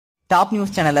Top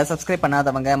news சேனலை subscribe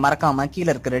பண்ணாதவங்க மறக்காம கீழ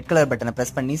இருக்க ரெட் கலர் பட்டனை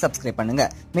பிரஸ் பண்ணி சப்ஸ்கிரைப் பண்ணுங்க.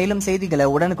 மேலும் செய்திகளை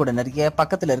உடனுக்குடன் அறிய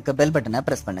பக்கத்துல இருக்க பெல் பட்டனை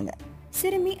பிரஸ் பண்ணுங்க.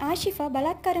 சிறுமி ஆஷிஃபா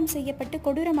பலாத்காரம் செய்யப்பட்டு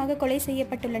கொடூரமாக கொலை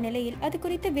செய்யப்பட்டுள்ள நிலையில் அது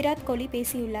குறித்து விராட் கோலி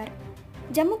பேசியுள்ளார்.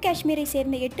 ஜம்மு காஷ்மீரை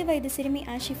சேர்ந்த 8 வயது சிறுமி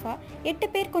ஆஷிஃபா 8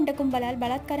 பேர் கொண்ட கும்பலால்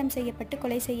பலாத்காரம் செய்யப்பட்டு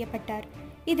கொலை செய்யப்பட்டார்.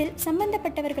 இதில்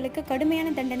சம்பந்தப்பட்டவர்களுக்கு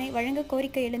கடுமையான தண்டனை வழங்க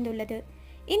கோரிக்கை எழுந்துள்ளது.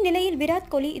 இந்நிலையில் விராட்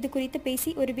கோலி இது குறித்து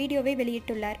பேசி ஒரு வீடியோவை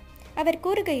வெளியிட்டுள்ளார். அவர்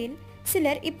கூறுகையில்,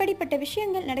 சிலர் இப்படிப்பட்ட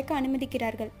விஷயங்கள் நடக்க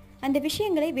அனுமதிக்கிறார்கள், அந்த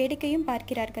விஷயங்களை வேடிக்கையும்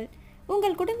பார்க்கிறார்கள்.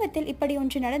 உங்கள் குடும்பத்தில் இப்படி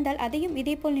ஒன்று நடந்தால் அதையும்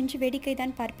இதேபோல் நின்று வேடிக்கை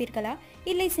தான் பார்ப்பீர்களா,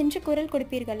 இல்லை சென்று குரல்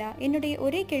கொடுப்பீர்களா? என்னுடைய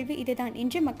ஒரே கேள்வி இதுதான்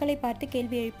என்று மக்களை பார்த்து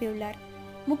கேள்வி எழுப்பியுள்ளார்.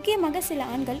 முக்கியமாக சில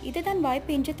ஆண்கள் இதுதான்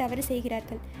வாய்ப்பு என்று தவறு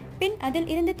செய்கிறார்கள், பின் அதில்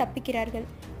இருந்து தப்பிக்கிறார்கள்.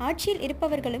 ஆட்சியில்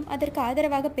இருப்பவர்களும் அதற்கு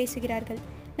ஆதரவாக பேசுகிறார்கள்.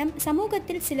 நம்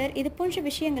சமூகத்தில் சிலர் இது போன்ற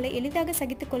விஷயங்களை எளிதாக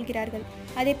சகித்துக் கொள்கிறார்கள்.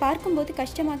 அதை பார்க்கும்போது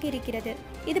கஷ்டமாக இருக்கிறது.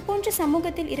 இது போன்ற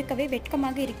சமூகத்தில் இருக்கவே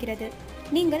வெட்கமாக இருக்கிறது.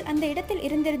 நீங்கள் அந்த இடத்தில்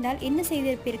இருந்திருந்தால் என்ன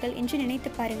செய்திருப்பீர்கள் என்று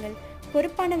நினைத்து பாருங்கள்.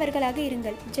 பொறுப்பானவர்களாக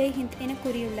இருங்கள். ஜெய்ஹிந்த் என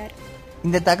கூறியுள்ளார்.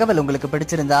 இந்த தகவல் உங்களுக்கு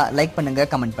பிடிச்சிருந்தா லைக் பண்ணுங்க,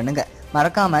 கமெண்ட் பண்ணுங்க.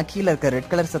 மறக்காம கீழ இருக்க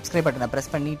ரெட் கலர் சப்ஸ்கிரைப் பட்டனை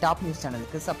பிரஸ் பண்ணி டாப் நியூஸ்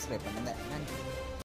சேனலுக்கு சப்ஸ்கிரைப் பண்ணுங்க.